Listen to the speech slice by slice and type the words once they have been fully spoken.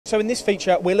So in this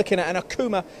feature, we're looking at an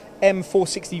OKUMA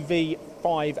M460V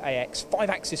 5AX,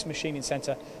 5-axis machining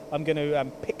centre. I'm going to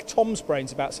pick Tom's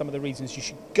brains about some of the reasons you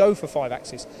should go for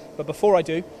 5-axis. But before I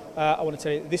do, I want to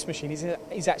tell you that this machine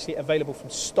is actually available from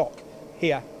stock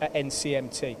here at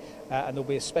NCMT, and there'll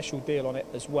be a special deal on it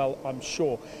as well, I'm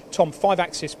sure. Tom,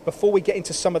 5-axis, before we get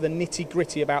into some of the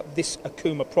nitty-gritty about this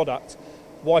OKUMA product,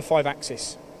 why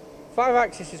 5-axis?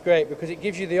 5-axis is great because it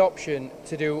gives you the option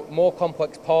to do more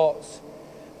complex parts.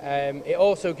 It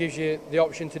also gives you the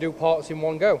option to do parts in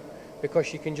one go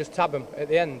because you can just tab them at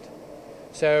the end.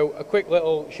 So a quick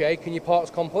little shake and your part's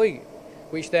complete,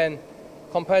 which then,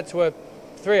 compared to a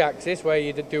 3-axis where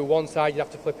you do one side, you'd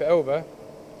have to flip it over,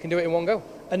 you can do it in one go.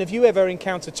 And have you ever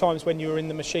encountered times when you were in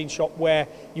the machine shop where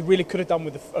you really could have done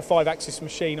with a 5-axis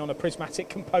machine on a prismatic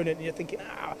component and you're thinking,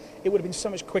 it would have been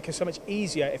so much quicker, so much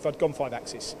easier if I'd gone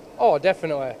 5-axis? Oh,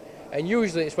 definitely. And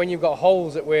usually it's when you've got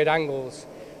holes at weird angles.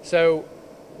 So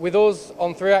with us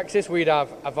on 3-axis, we'd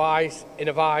have a vise, in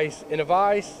a vise, in a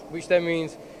vise, which then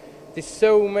means there's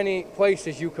so many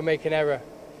places you can make an error.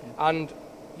 And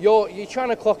you're trying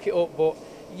to clock it up, but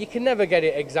you can never get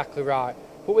it exactly right.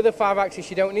 But with a 5-axis,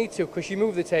 you don't need to, because you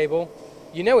move the table,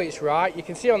 you know it's right, you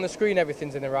can see on the screen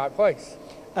everything's in the right place.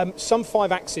 Some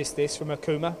 5-axis this from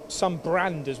OKUMA, some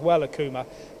brand as well OKUMA,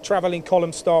 travelling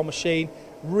column style machine,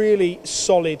 really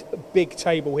solid big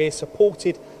table here,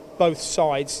 supported both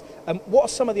sides. What are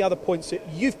some of the other points that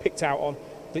you've picked out on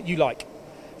that you like?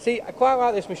 See, I quite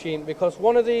like this machine because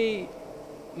one of the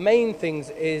main things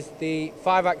is the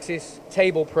 5-axis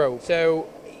table probe. So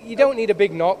you don't need a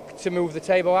big knock to move the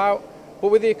table out, but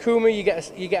with the OKUMA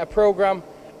you get a program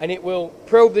and it will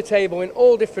probe the table in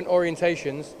all different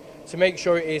orientations to make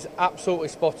sure it is absolutely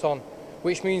spot on,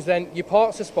 which means then your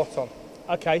parts are spot on.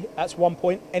 Okay, that's one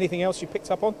point. Anything else you picked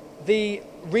up on? The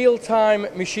real-time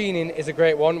machining is a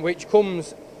great one, which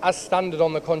comes as standard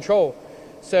on the control.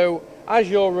 So as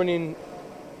you're running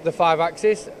the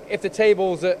 5-axis, if the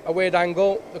table's at a weird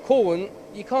angle, the coolant,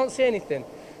 you can't see anything.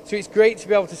 So it's great to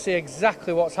be able to see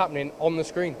exactly what's happening on the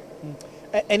screen.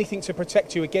 Anything to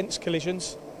protect you against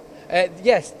collisions?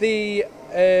 Yes, the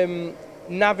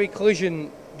Navi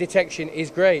collision detection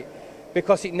is great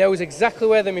because it knows exactly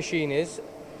where the machine is,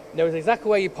 knows exactly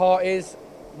where your part is,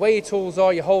 where your tools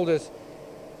are, your holders.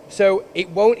 So it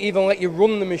won't even let you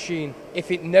run the machine if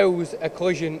it knows a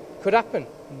collision could happen.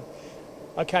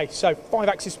 Okay, so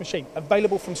 5-axis machine,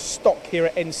 available from stock here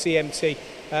at NCMT.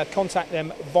 Contact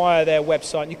them via their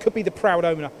website. You could be the proud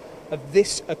owner of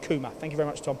this OKUMA. Thank you very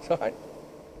much, Tom. All right.